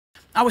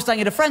I was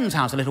staying at a friend's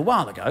house a little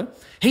while ago.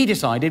 He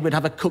decided we'd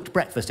have a cooked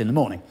breakfast in the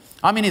morning.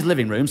 I'm in his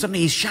living room.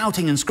 Suddenly he's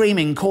shouting and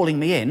screaming, calling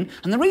me in.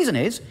 And the reason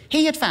is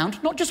he had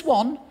found not just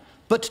one,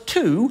 but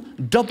 2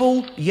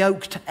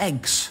 double-yolked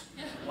eggs.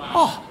 Wow.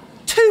 Oh,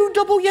 2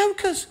 double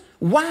yolkers.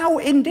 Wow,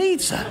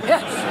 indeed, sir.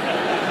 Yes.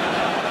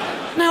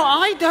 Now,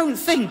 I don't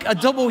think a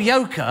double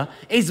yoker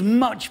is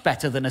much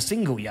better than a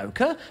single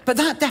yoker, but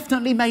that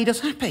definitely made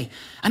us happy.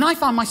 And I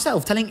found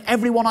myself telling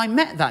everyone I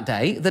met that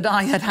day that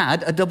I had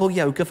had a double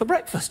yoker for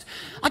breakfast.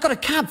 I got a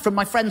cab from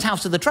my friend's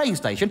house to the train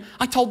station.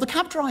 I told the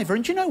cab driver,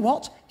 and do you know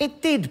what?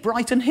 It did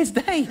brighten his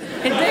day.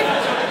 It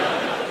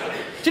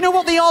did. Do you know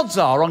what the odds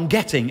are on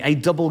getting a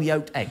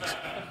double-yolked egg?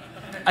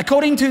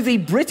 According to the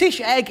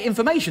British Egg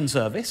Information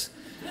Service,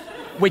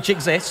 which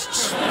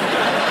exists,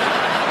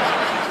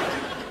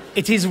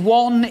 it is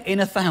 1 in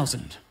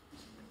 1,000.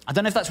 I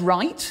don't know if that's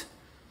right,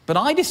 but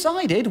I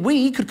decided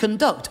we could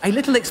conduct a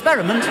little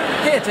experiment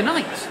here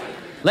tonight.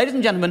 Ladies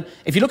and gentlemen,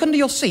 if you look under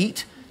your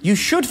seat, you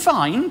should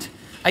find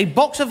a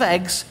box of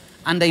eggs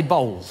and a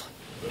bowl.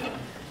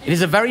 It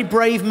is a very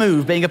brave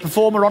move, being a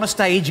performer on a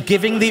stage,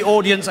 giving the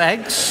audience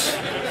eggs.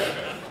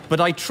 But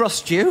I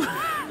trust you.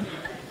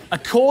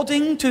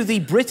 According to the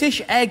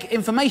British Egg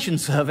Information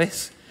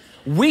Service,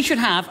 we should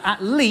have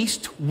at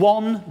least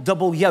 1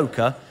 double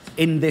yoker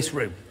in this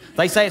room.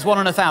 They say it's 1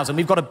 in 1,000.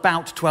 We've got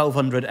about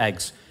 1,200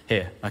 eggs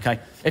here, OK?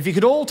 If you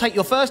could all take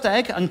your first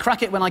egg and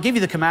crack it when I give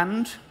you the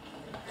command,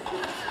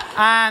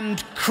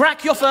 and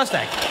crack your first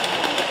egg.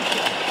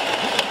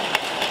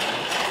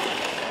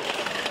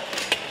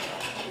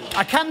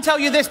 I can tell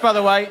you this, by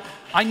the way.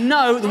 I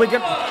know that we're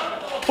going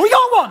to... We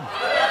got one!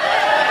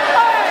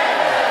 Hey!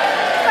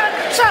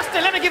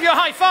 Fantastic! Let me give you a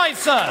high five,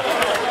 sir.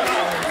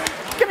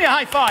 Give me a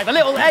high five, a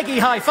little eggy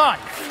high five.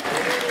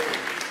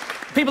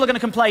 People are going to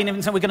complain and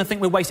we're going to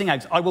think we're wasting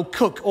eggs. I will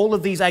cook all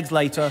of these eggs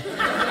later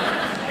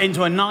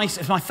into a nice,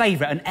 it's my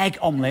favourite, an egg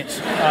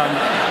omelette.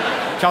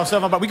 I'll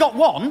serve on. We got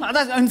one.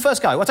 That's on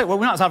first go. I'll tell you, well,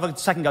 we might have a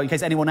second go in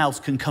case anyone else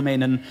can come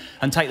in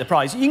and take the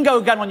prize. You can go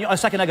again on your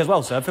second egg as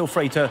well, sir. Feel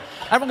free to...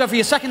 Everyone go for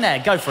your second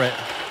egg. Go for it.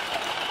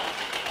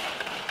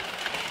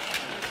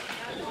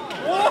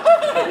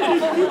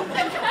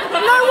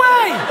 No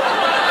way!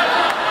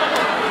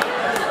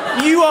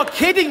 You are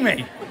kidding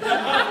me.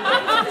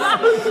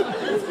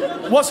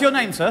 What's your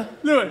name, sir?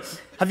 Lewis.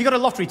 Have you got a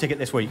lottery ticket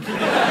this week?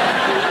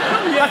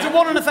 That's a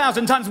 1 in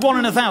 1,000 times 1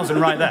 in 1,000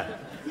 right there.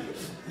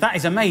 That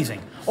is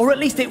amazing. Or at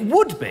least it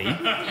would be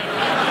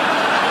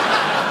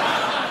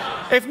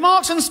if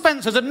Marks and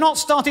Spencer's had not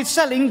started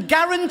selling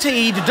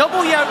guaranteed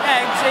double-yolked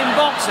eggs in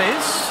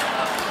boxes,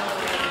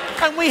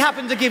 and we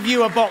happened to give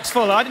you a box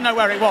full. I didn't know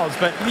where it was,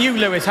 but you,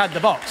 Lewis, had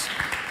the box.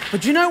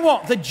 But do you know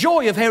what? The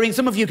joy of hearing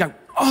some of you go,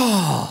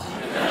 oh,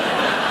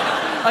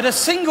 at a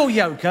single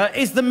yoker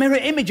is the mirror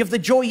image of the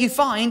joy you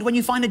find when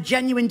you find a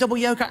genuine double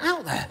yoker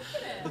out there.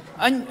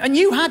 And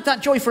you had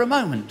that joy for a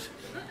moment.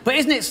 But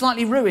isn't it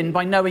slightly ruined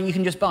by knowing you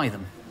can just buy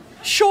them?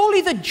 Surely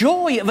the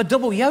joy of a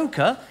double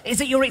yoker is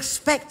that you're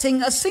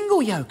expecting a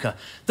single yoker.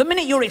 The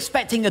minute you're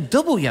expecting a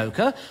double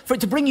yoker, for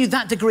it to bring you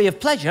that degree of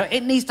pleasure,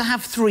 it needs to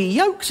have 3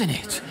 yolks in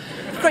it.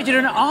 You've created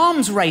an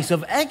arms race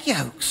of egg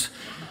yolks.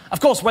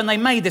 Of course, when they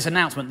made this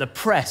announcement, the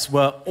press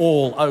were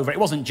all over it. It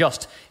wasn't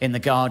just in The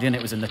Guardian,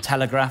 it was in The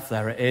Telegraph,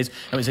 there it is.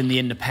 It was in The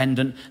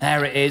Independent,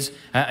 there it is.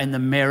 In The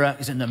Mirror, it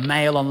was in The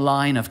Mail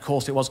Online, of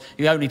course it was.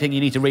 The only thing you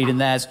need to read in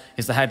theirs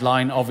is the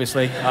headline,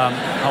 obviously.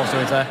 Also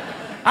is there.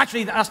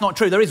 Actually, that's not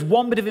true. There is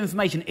one bit of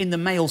information in the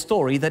Mail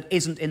story that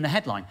isn't in the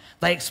headline.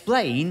 They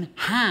explain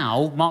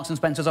how Marks and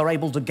Spencer's are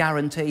able to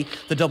guarantee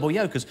the double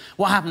yolkers.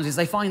 What happens is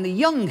they find the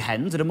young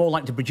hens that are more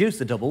likely to produce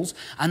the doubles,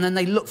 and then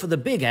they look for the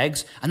big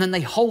eggs, and then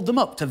they hold them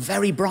up to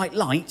very bright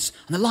lights,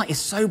 and the light is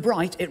so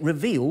bright it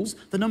reveals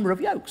the number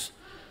of yolks.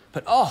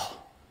 But, oh,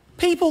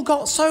 people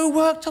got so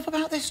worked up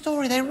about this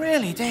story, they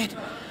really did.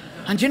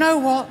 And you know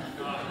what?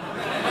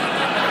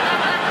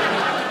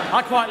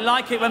 I quite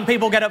like it when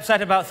people get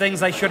upset about things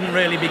they shouldn't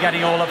really be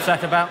getting all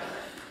upset about.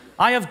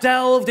 I have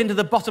delved into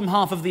the bottom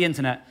half of the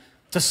internet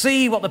to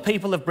see what the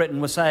people of Britain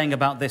were saying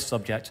about this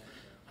subject,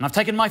 and I've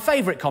taken my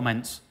favourite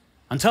comments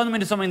and turned them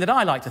into something that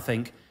I like to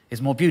think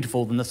is more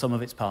beautiful than the sum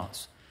of its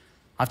parts.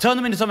 I've turned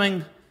them into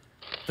something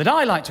that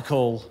I like to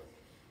call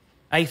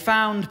a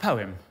found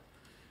poem,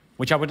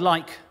 which I would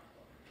like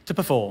to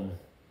perform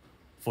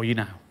for you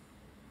now.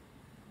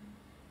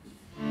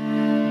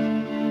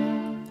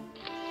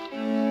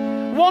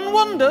 One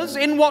wonders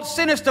in what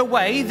sinister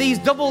way these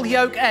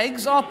double-yolk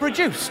eggs are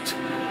produced.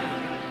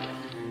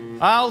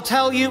 I'll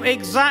tell you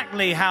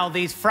exactly how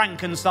these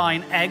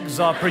Frankenstein eggs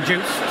are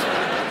produced.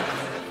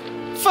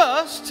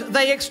 First,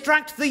 they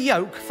extract the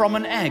yolk from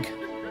an egg.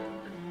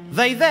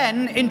 They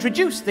then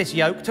introduce this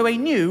yolk to a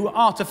new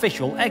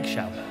artificial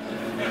eggshell,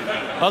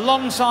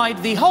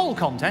 alongside the whole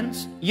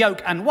contents,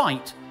 yolk and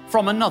white,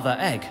 from another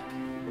egg.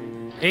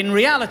 In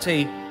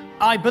reality,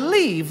 I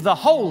believe the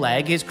whole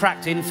egg is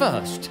cracked in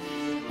first.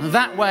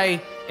 That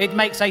way, it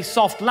makes a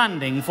soft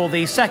landing for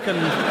the second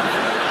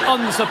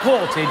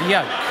unsupported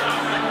yolk.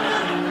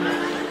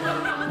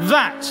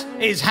 That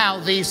is how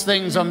these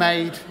things are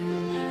made.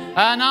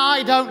 And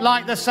I don't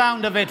like the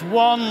sound of it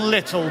one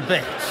little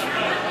bit.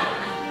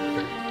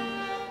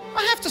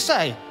 I have to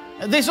say,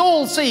 this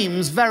all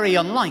seems very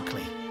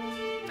unlikely.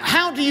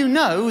 How do you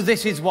know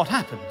this is what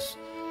happens?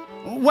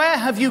 Where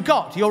have you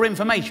got your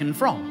information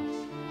from?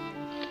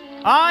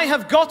 I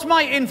have got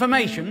my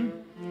information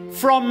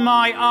from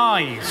my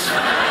eyes.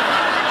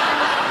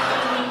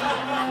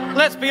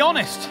 Let's be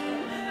honest.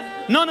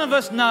 None of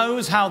us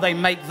knows how they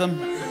make them.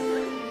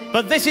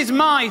 But this is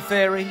my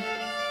theory.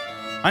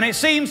 And it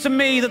seems to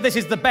me that this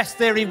is the best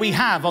theory we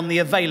have on the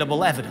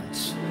available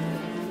evidence.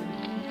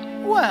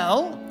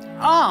 Well,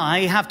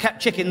 I have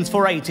kept chickens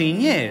for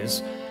 18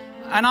 years.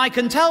 And I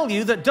can tell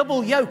you that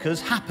double yolkers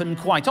happen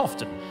quite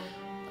often.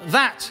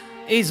 That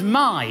is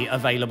my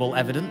available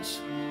evidence.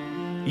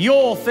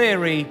 Your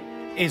theory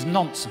is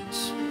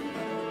nonsense.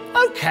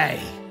 Okay,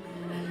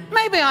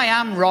 maybe I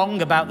am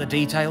wrong about the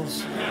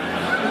details.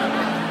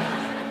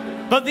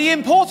 But the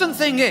important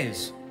thing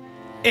is,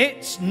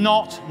 it's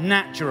not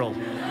natural.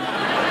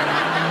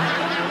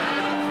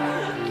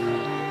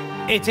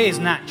 It is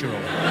natural.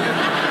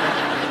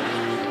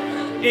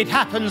 It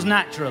happens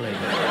naturally.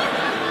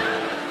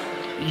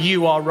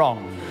 You are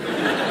wrong.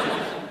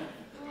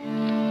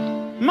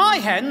 My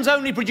hens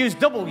only produce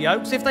double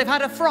yolks if they've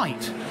had a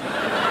fright.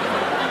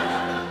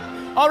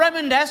 Are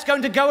M&S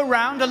going to go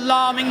around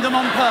alarming them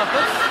on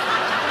purpose?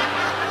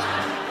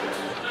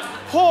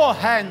 Poor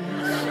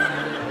hens.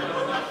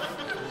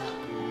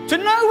 To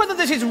know whether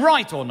this is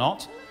right or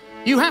not,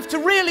 you have to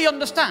really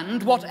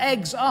understand what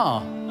eggs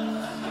are.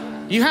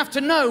 You have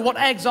to know what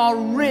eggs are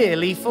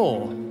really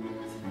for.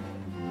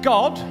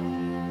 God,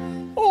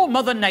 or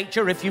Mother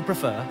Nature if you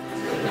prefer,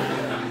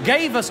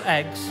 gave us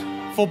eggs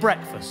for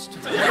breakfast.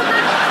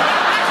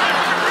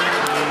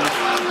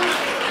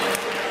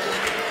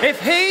 If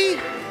he,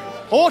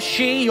 or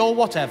she, or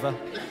whatever,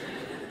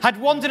 had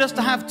wanted us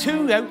to have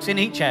 2 yolks in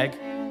each egg,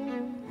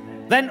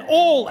 then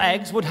all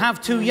eggs would have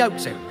 2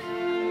 yolks in.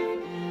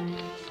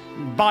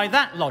 By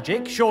that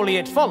logic, surely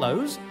it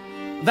follows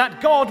that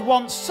God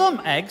wants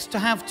some eggs to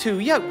have 2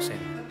 yolks in.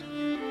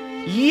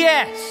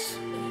 Yes,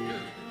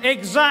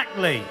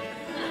 exactly.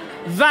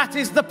 That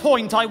is the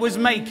point I was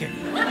making.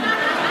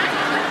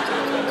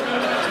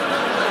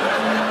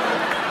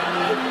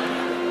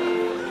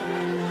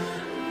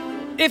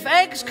 If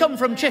eggs come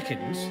from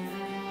chickens,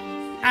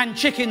 and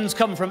chickens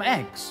come from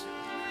eggs,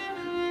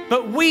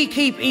 but we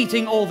keep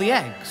eating all the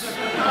eggs,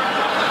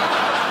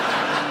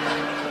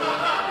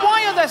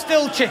 why are there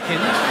still chickens?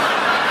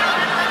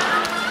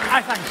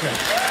 I thank you.